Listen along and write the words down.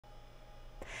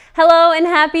Hello and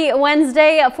happy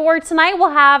Wednesday. For tonight,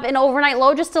 we'll have an overnight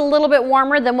low just a little bit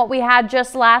warmer than what we had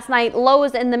just last night.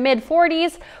 Lows in the mid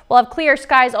 40s. We'll have clear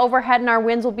skies overhead and our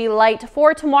winds will be light.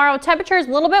 For tomorrow, temperatures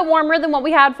a little bit warmer than what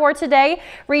we had for today,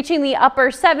 reaching the upper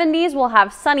 70s. We'll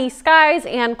have sunny skies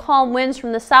and calm winds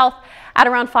from the south at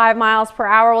around 5 miles per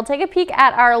hour. We'll take a peek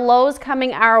at our lows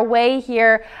coming our way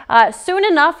here. Soon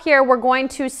enough here, we're going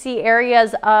to see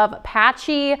areas of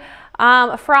patchy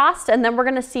frost, and then we're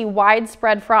going to see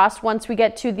widespread frost once we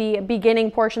get to the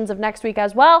beginning portions of next week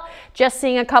as well. Just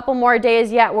seeing a couple more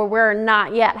days yet where we're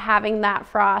not yet having that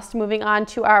frost. Moving on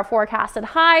to our forecasted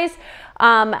highs.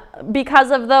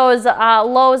 Because of those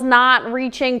lows not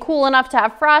reaching cool enough to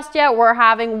have frost yet, we're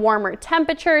having warmer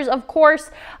temperatures, of course,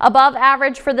 above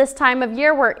average for this time of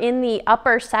year. We're in the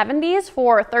upper 70s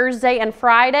for Thursday and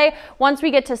Friday. Once we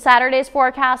get to Saturday's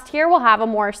forecast here, we'll have a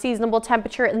more seasonable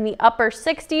temperature in the upper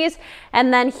 60s.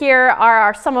 And then here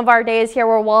are some of our days here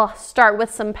where we'll start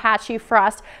with some patchy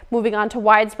frost. Moving on to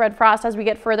widespread frost as we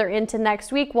get further into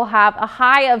next week. We'll have a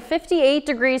high of 58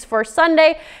 degrees for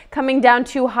Sunday, coming down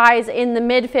to highs in the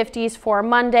mid 50s for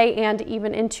Monday and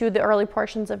even into the early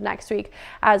portions of next week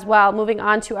as well. Moving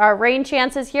on to our rain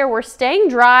chances here. We're staying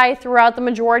dry throughout the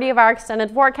majority of our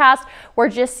extended forecast. We're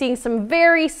just seeing some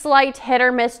very slight hit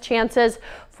or miss chances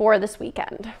for this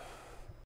weekend.